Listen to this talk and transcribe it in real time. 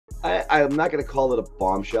I'm not going to call it a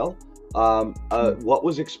bombshell. What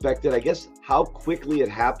was expected, I guess, how quickly it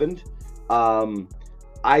happened.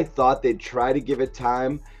 I thought they'd try to give it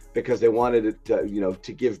time because they wanted it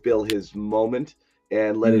to give Bill his moment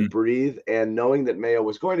and let it breathe. And knowing that Mayo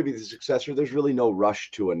was going to be the successor, there's really no rush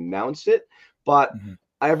to announce it. But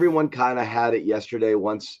everyone kind of had it yesterday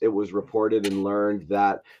once it was reported and learned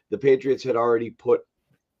that the Patriots had already put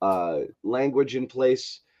language in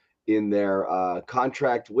place in their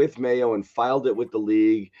contract with Mayo and filed it with the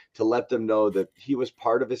league to let them know that he was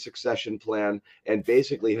part of a succession plan and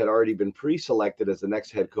basically had already been pre-selected as the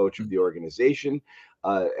next head coach of the organization.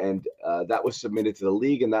 And that was submitted to the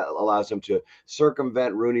league, and that allows them to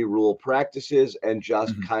circumvent Rooney Rule practices and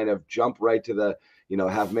just kind of jump right to the,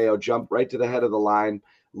 have Mayo jump right to the head of the line.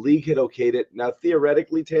 League had okayed it. Now,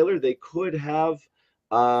 theoretically, Taylor, they could have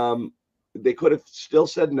still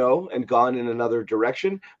said no and gone in another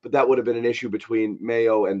direction, but that would have been an issue between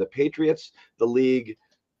Mayo and the Patriots. The league,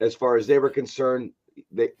 as far as they were concerned,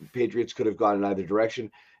 the Patriots could have gone in either direction.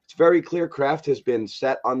 It's very clear Kraft has been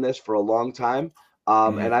set on this for a long time.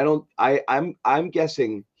 And I'm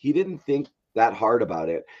guessing he didn't think that hard about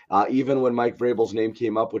it. Even when Mike Vrabel's name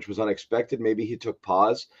came up, which was unexpected, maybe he took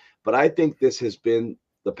pause, but I think this has been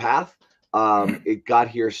the path. It got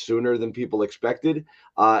here sooner than people expected,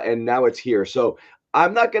 and now it's here. So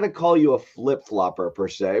I'm not going to call you a flip-flopper per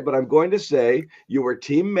se, but I'm going to say you were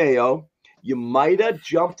Team Mayo. You might have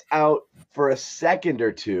jumped out for a second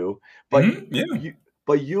or two, but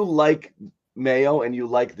you like Mayo and you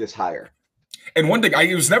like this hire. And one thing,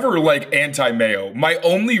 I was never like anti-Mayo. My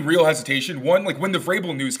only real hesitation, like when the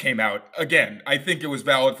Vrabel news came out, again, I think it was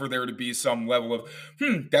valid for there to be some level of,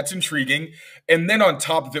 that's intriguing. And then on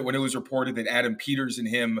top of it, when it was reported that Adam Peters and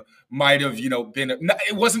him might have, been,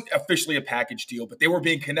 it wasn't officially a package deal, but they were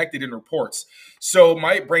being connected in reports. So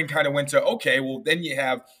my brain kind of went to, okay, well, then you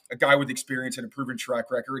have a guy with experience and a proven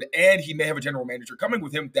track record, and he may have a general manager coming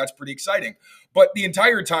with him. That's pretty exciting. But the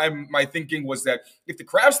entire time, my thinking was that if the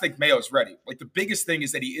Crafts think Mayo's ready, like the biggest thing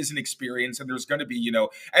is that he isn't experienced, and there's going to be,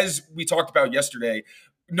 as we talked about yesterday,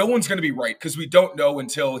 no one's going to be right because we don't know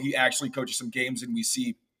until he actually coaches some games and we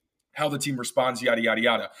see how the team responds, yada, yada,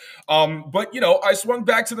 yada. But, I swung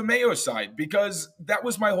back to the Mayo side because that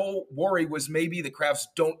was my whole worry was maybe the Crafts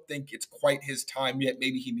don't think it's quite his time yet.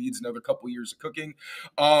 Maybe he needs another couple years of cooking.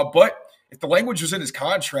 But if the language was in his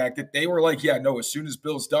contract that they were like, yeah, no, as soon as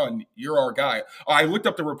Bill's done, you're our guy. I looked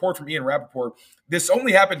up the report from Ian Rappaport. This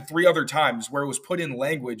only happened 3 other times where it was put in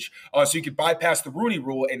language so you could bypass the Rooney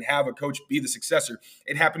Rule and have a coach be the successor.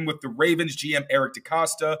 It happened with the Ravens GM Eric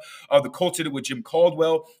DeCosta. The Colts did it with Jim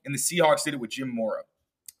Caldwell, and the Seahawks did it with Jim Mora.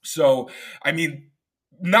 So, I mean,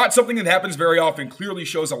 not something that happens very often. Clearly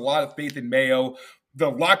shows a lot of faith in Mayo. The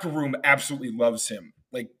locker room absolutely loves him.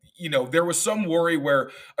 There was some worry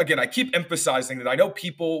where, again, I keep emphasizing that I know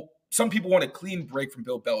some people want a clean break from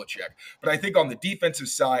Bill Belichick, but I think on the defensive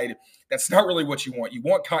side, that's not really what you want. You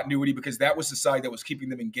want continuity because that was the side that was keeping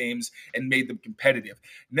them in games and made them competitive.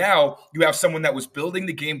 Now you have someone that was building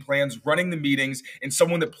the game plans, running the meetings, and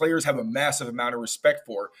someone that players have a massive amount of respect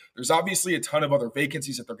for. There's obviously a ton of other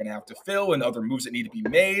vacancies that they're going to have to fill and other moves that need to be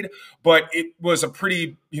made, but it was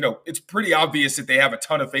it's pretty obvious that they have a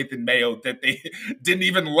ton of faith in Mayo, that they didn't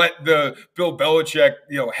even let the Bill Belichick,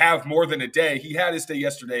 have more than a day. He had his day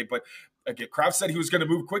yesterday, but again, Kraft said he was going to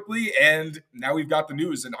move quickly, and now we've got the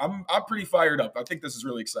news, and I'm pretty fired up. I think this is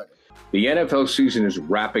really exciting. The NFL season is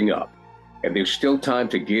wrapping up, and there's still time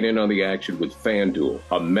to get in on the action with FanDuel,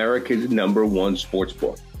 America's #1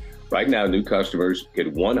 sportsbook. Right now, new customers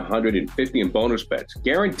get $150 in bonus bets,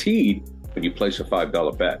 guaranteed when you place a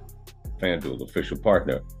 $5 bet. FanDuel, official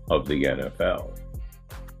partner of the NFL.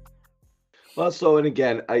 Well, so, and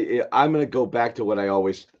again, I'm going to go back to what I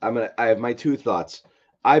have my 2 thoughts.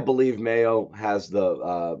 I believe Mayo has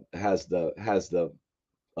the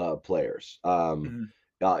players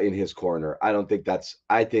in his corner.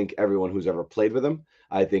 I think everyone who's ever played with him,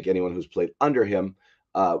 I think anyone who's played under him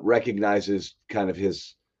recognizes kind of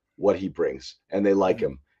what he brings, and they like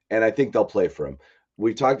him, and I think they'll play for him.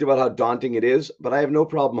 We've talked about how daunting it is, but I have no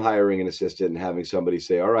problem hiring an assistant and having somebody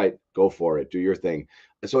say, all right, go for it, do your thing.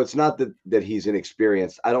 So it's not that he's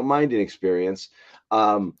inexperienced. I don't mind inexperience.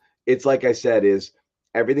 It's like I said, is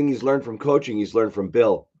everything he's learned from coaching, he's learned from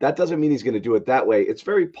Bill. That doesn't mean he's going to do it that way. It's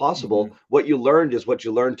very possible what you learned is what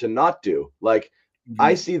you learned to not do.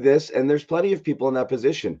 I see this, and there's plenty of people in that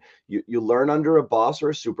position. You learn under a boss or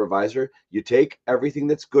a supervisor. You take everything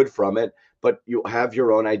that's good from it, but you have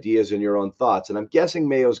your own ideas and your own thoughts. And I'm guessing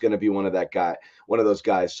Mayo's going to be one of those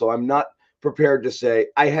guys. So I'm not prepared to say.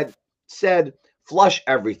 I had said flush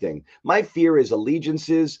everything. My fear is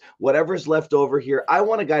allegiances, whatever's left over here. I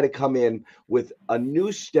want a guy to come in with a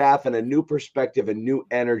new staff and a new perspective and new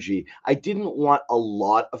energy. I didn't want a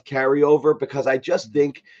lot of carryover because I just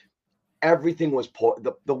think everything was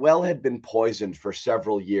the well had been poisoned for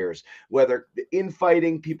several years, whether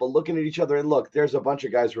infighting, people looking at each other, and look, there's a bunch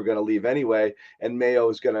of guys who are going to leave anyway, and Mayo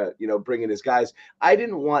is going to bring in his guys. I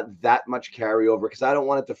didn't want that much carryover because I don't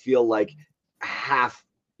want it to feel like half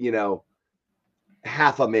a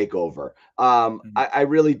makeover. I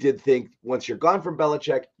really did think once you're gone from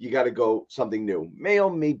Belichick, you got to go something new. Mayo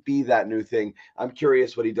may be that new thing. I'm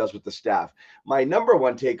curious what he does with the staff. My number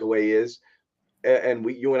one takeaway is, and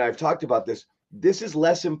you and I have talked about this, this is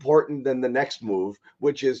less important than the next move,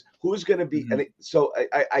 which is who's going to be. And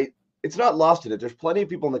it's not lost in it. There's plenty of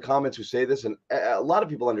people in the comments who say this, and a lot of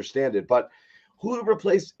people understand it, but who to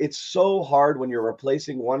replace? It's so hard when you're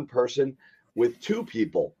replacing one person with two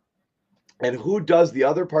people. And who does the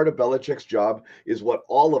other part of Belichick's job is what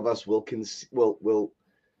all of us will concede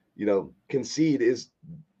is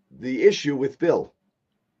the issue with Bill.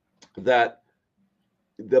 That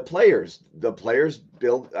the players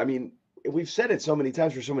build. I mean, we've said it so many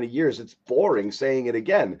times for so many years, it's boring saying it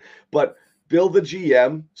again. But Bill the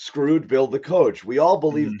GM screwed Bill the coach. We all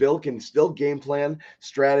believe Bill can still game plan,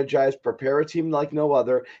 strategize, prepare a team like no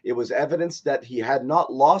other. It was evidence that he had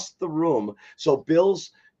not lost the room. So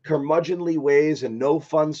Bill's curmudgeonly ways and no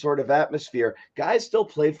fun sort of atmosphere, guys still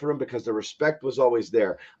played for him because the respect was always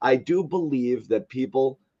there. I do believe that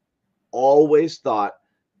people always thought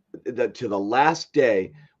that to the last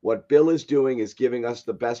day, what Bill is doing is giving us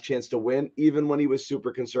the best chance to win, even when he was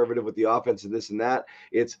super conservative with the offense and this and that.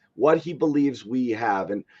 It's what he believes we have.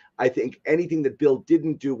 And I think anything that Bill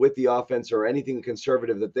didn't do with the offense or anything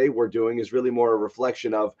conservative that they were doing is really more a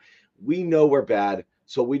reflection of, we know we're bad,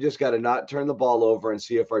 so we just got to not turn the ball over and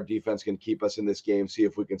see if our defense can keep us in this game, see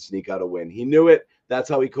if we can sneak out a win. He knew it. That's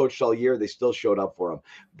how he coached all year. They still showed up for him.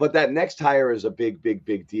 But that next hire is a big, big,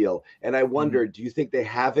 big deal. And I wonder, do you think they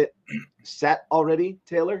have it set already,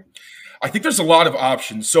 Taylor? I think there's a lot of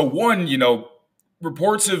options. So one,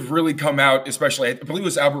 reports have really come out, especially, I believe it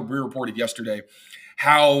was Albert Breer reported yesterday,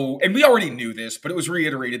 how, and we already knew this, but it was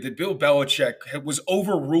reiterated that Bill Belichick was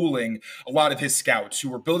overruling a lot of his scouts who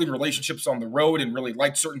were building relationships on the road and really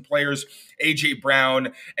liked certain players. A.J.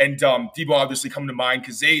 Brown and Debo obviously come to mind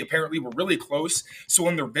because they apparently were really close. So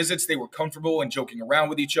in their visits, they were comfortable and joking around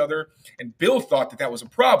with each other. And Bill thought that that was a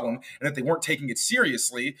problem and that they weren't taking it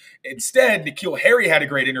seriously. Instead, N'Keal Harry had a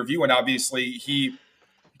great interview, and obviously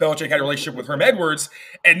Belichick had a relationship with Herm Edwards,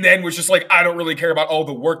 and then was just like, I don't really care about all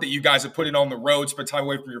the work that you guys have put in on the road, spend time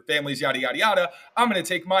away from your families, yada, yada, yada. I'm going to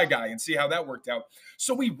take my guy and see how that worked out.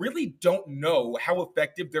 So we really don't know how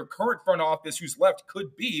effective their current front office who's left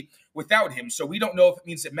could be without him. So we don't know if it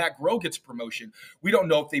means that Matt Groh gets promotion. We don't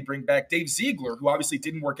know if they bring back Dave Ziegler, who obviously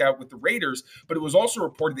didn't work out with the Raiders, but it was also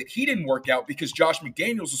reported that he didn't work out because Josh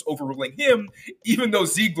McDaniels was overruling him, even though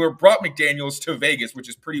Ziegler brought McDaniels to Vegas, which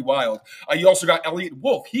is pretty wild. You also got Elliott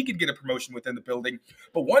Wolf. He could get a promotion within the building.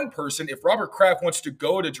 But one person, if Robert Kraft wants to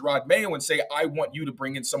go to Jerod Mayo and say, I want you to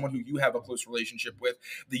bring in someone who you have a close relationship with,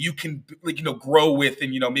 that you can grow with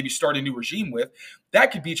and maybe start a new regime with,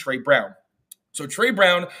 that could be Trey Brown. So Trey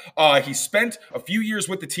Brown, he spent a few years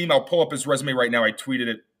with the team. I'll pull up his resume right now. I tweeted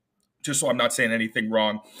it just so I'm not saying anything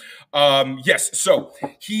wrong. Yes, so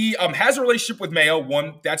he has a relationship with Mayo.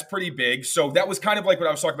 One, that's pretty big. So that was kind of like what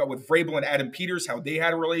I was talking about with Vrabel and Adam Peters, how they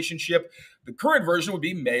had a relationship. The current version would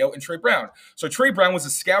be Mayo and Trey Brown. So Trey Brown was a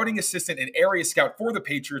scouting assistant and area scout for the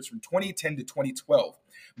Patriots from 2010 to 2012.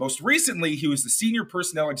 Most recently, he was the senior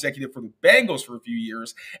personnel executive for the Bengals for a few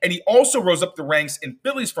years, and he also rose up the ranks in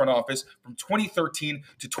Philly's front office from 2013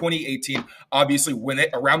 to 2018, obviously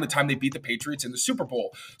around the time they beat the Patriots in the Super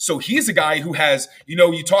Bowl. So he's a guy who has,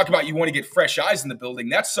 you talk about you want to get fresh eyes in the building.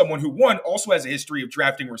 That's someone who, one, also has a history of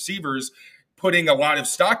drafting receivers, putting a lot of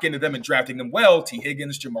stock into them and drafting them well, T.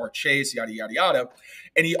 Higgins, Jamar Chase, yada, yada, yada.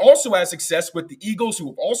 And he also has success with the Eagles, who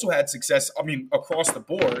have also had success, across the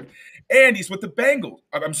board. And he's with the Bengals.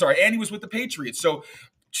 And he was with the Patriots. So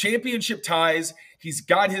championship ties. He's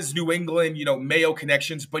got his New England, Mayo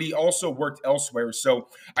connections, but he also worked elsewhere. So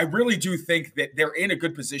I really do think that they're in a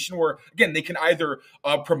good position where, again, they can either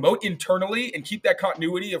promote internally and keep that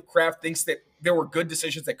continuity of Kraft thinks that there were good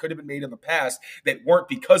decisions that could have been made in the past that weren't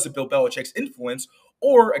because of Bill Belichick's influence,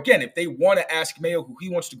 Or again, if they want to ask Mayo who he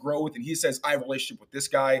wants to grow with and he says, I have a relationship with this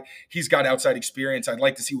guy, he's got outside experience, I'd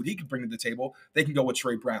like to see what he can bring to the table, they can go with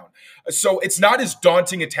Trey Brown. So it's not as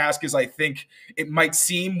daunting a task as I think it might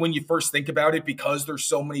seem when you first think about it, because there's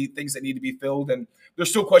so many things that need to be filled and there's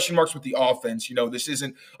still question marks with the offense. This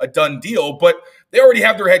isn't a done deal, but they already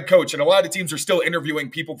have their head coach and a lot of teams are still interviewing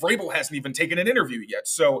people. Vrabel hasn't even taken an interview yet.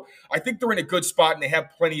 So I think they're in a good spot and they have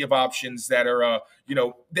plenty of options that are,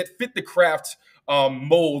 that fit the craft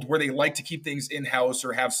mold where they like to keep things in-house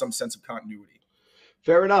or have some sense of continuity.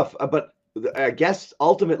 Fair enough. But I guess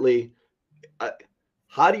ultimately,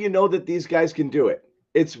 how do you know that these guys can do it?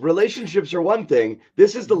 It's relationships are one thing.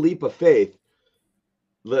 This is the leap of faith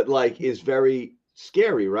that is very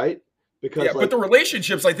scary, right? Because but the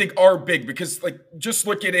relationships I think are big because just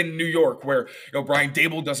look at in New York where Brian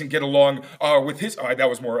Dable doesn't get along with his that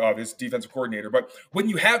was more of his defensive coordinator. But when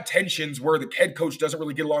you have tensions where the head coach doesn't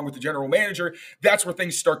really get along with the general manager, that's where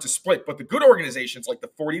things start to split. But the good organizations like the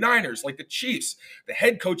 49ers, like the Chiefs, the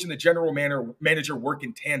head coach and the general manager work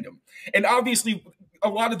in tandem. And obviously a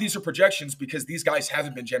lot of these are projections because these guys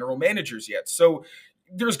haven't been general managers yet. So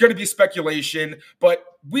there's going to be speculation, but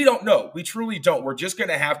we don't know. We truly don't. We're just going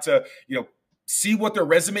to have to, see what their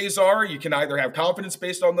resumes are. You can either have confidence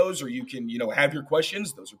based on those or you can, have your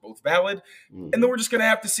questions. Those are both valid. And then we're just going to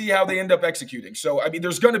have to see how they end up executing. So,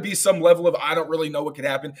 there's going to be some level of, I don't really know what could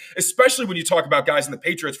happen, especially when you talk about guys in the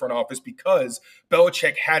Patriots front office, because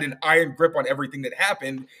Belichick had an iron grip on everything that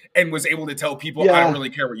happened and was able to tell people, I don't really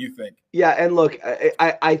care what you think. Yeah. And look,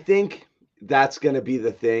 I think that's going to be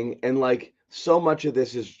the thing. And so much of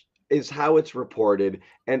this is how it's reported.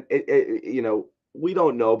 And we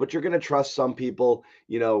don't know, but you're going to trust some people,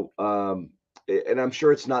 and I'm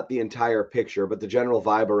sure it's not the entire picture, but the general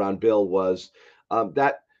vibe around Bill was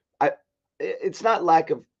it's not lack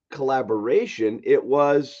of collaboration. It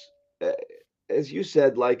was, as you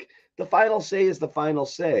said, the final say is the final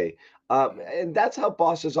say. And that's how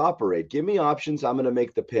bosses operate. Give me options. I'm going to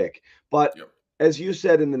make the pick. But as you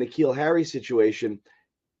said, in the N'Keal Harry situation,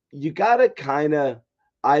 you got to kind of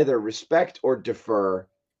either respect or defer,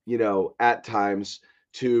 at times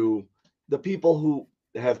to the people who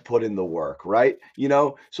have put in the work, right?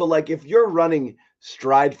 So if you're running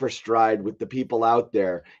stride for stride with the people out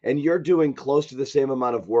there and you're doing close to the same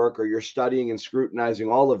amount of work, or you're studying and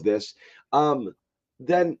scrutinizing all of this,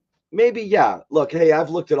 then maybe, look, hey, I've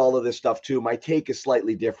looked at all of this stuff too. My take is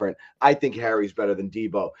slightly different. I think Harry's better than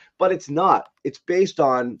Debo, but it's not. It's based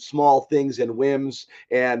on small things and whims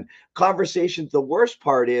and conversations. The worst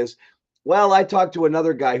part is, well, I talked to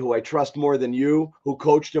another guy who I trust more than you, who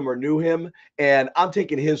coached him or knew him, and I'm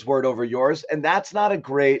taking his word over yours. And that's not a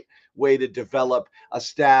great way to develop a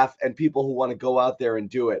staff and people who want to go out there and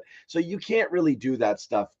do it. So you can't really do that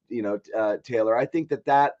stuff, Taylor. I think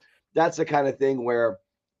that's the kind of thing where,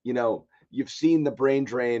 you've seen the brain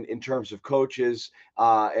drain in terms of coaches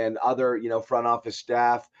and other, front office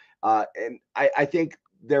staff. And I think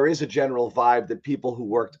there is a general vibe that people who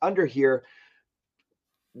worked under here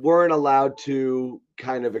weren't allowed to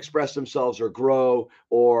kind of express themselves or grow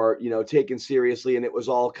or, taken seriously. And it was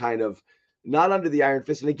all kind of not under the iron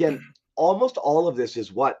fist. And again, almost all of this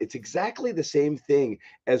is it's exactly the same thing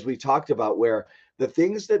as we talked about, where the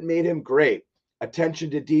things that made him great, attention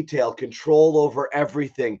to detail, control over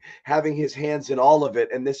everything, having his hands in all of it,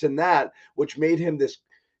 and this and that, which made him this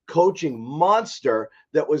coaching monster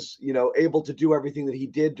that was, able to do everything that he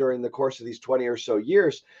did during the course of these 20 or so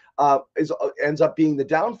years, ends up being the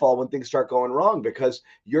downfall when things start going wrong, because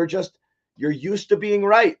you're used to being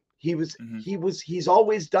right. He's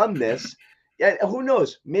always done this. And who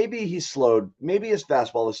knows? Maybe he's slowed. Maybe his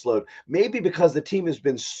fastball is slowed. Maybe because the team has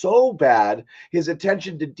been so bad, his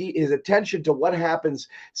attention to what happens,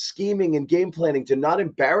 scheming and game planning to not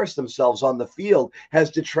embarrass themselves on the field,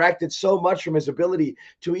 has detracted so much from his ability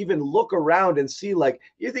to even look around and see.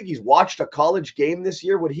 You think he's watched a college game this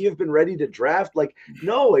year? Would he have been ready to draft?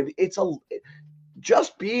 No.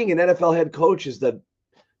 Just being an NFL head coach is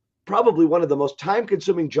probably one of the most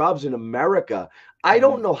time-consuming jobs in America. I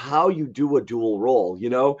don't know how you do a dual role.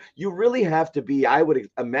 You really have to be, I would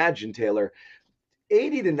imagine, Taylor,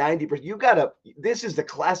 80 to 90%. This is the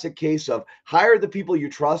classic case of hire the people you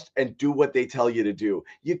trust and do what they tell you to do.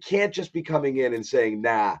 You can't just be coming in and saying,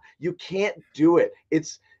 nah, you can't do it.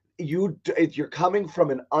 You're coming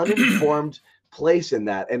from an uninformed place in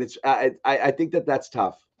that. And I think that's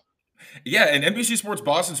tough. Yeah, and NBC Sports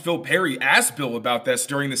Boston's Phil Perry asked Bill about this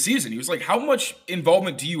during the season. He was like, how much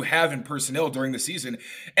involvement do you have in personnel during the season?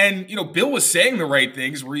 And, Bill was saying the right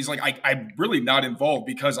things where he's like, I'm really not involved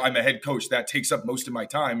because I'm a head coach. That takes up most of my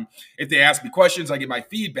time. If they ask me questions, I get my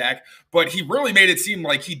feedback. But he really made it seem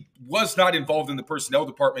like he was not involved in the personnel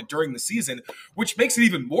department during the season, which makes it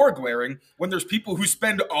even more glaring when there's people who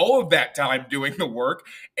spend all of that time doing the work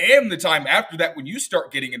and the time after that when you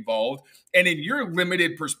start getting involved. And in your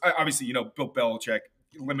limited obviously, Bill Belichick,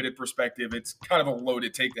 limited perspective, it's kind of a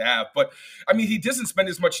loaded take to have. But, he doesn't spend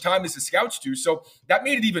as much time as the scouts do. So that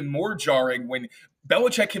made it even more jarring when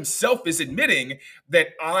Belichick himself is admitting that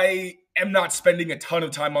I am not spending a ton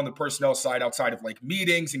of time on the personnel side outside of like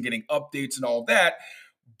meetings and getting updates and all that.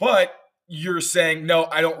 But you're saying, no,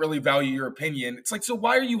 I don't really value your opinion. It's like, so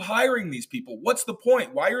why are you hiring these people? What's the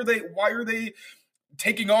point? Why are they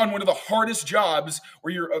taking on one of the hardest jobs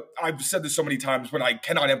where I've said this so many times, but I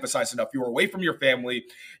cannot emphasize enough. You're away from your family.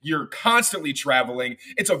 You're constantly traveling.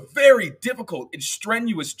 It's a very difficult and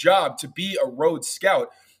strenuous job to be a road scout.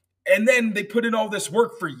 And then they put in all this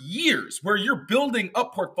work for years where you're building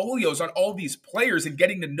up portfolios on all these players and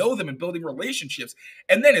getting to know them and building relationships.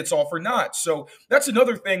 And then it's all for naught. So that's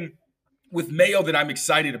another thing with Mayo that I'm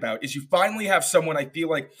excited about is you finally have someone I feel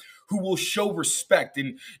like who will show respect.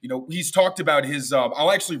 And, he's talked about his,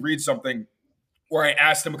 I'll actually read something where I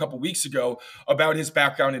asked him a couple weeks ago about his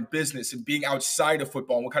background in business and being outside of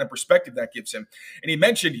football and what kind of perspective that gives him. And he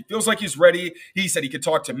mentioned he feels like he's ready. He said he could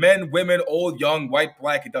talk to men, women, old, young, white,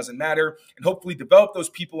 black, it doesn't matter, and hopefully develop those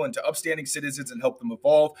people into upstanding citizens and help them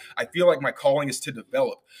evolve. I feel like my calling is to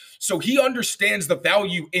develop. So he understands the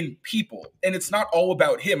value in people, and it's not all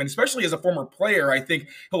about him. And especially as a former player, I think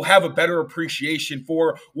he'll have a better appreciation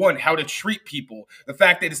for, one, how to treat people. The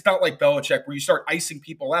fact that it's not like Belichick where you start icing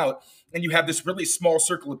people out and you have this really small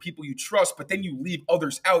circle of people you trust, but then you leave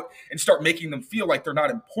others out and start making them feel like they're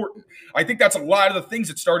not important. I think that's a lot of the things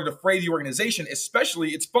that started to fray the organization, especially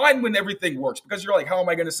it's fine when everything works because you're like, how am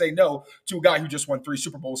I going to say no to a guy who just won 3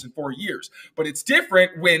 Super Bowls in 4 years? But it's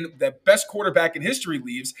different when the best quarterback in history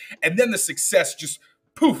leaves and then the success just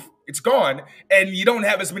poof, it's gone, and you don't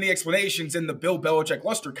have as many explanations, and the Bill Belichick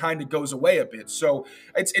luster kind of goes away a bit. So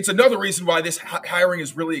it's another reason why this hiring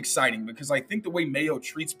is really exciting, because I think the way Mayo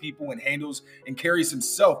treats people and handles and carries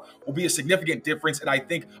himself will be a significant difference, and I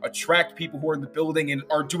think attract people who are in the building and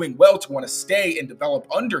are doing well to want to stay and develop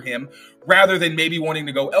under him, rather than maybe wanting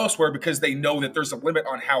to go elsewhere because they know that there's a limit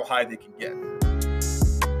on how high they can get.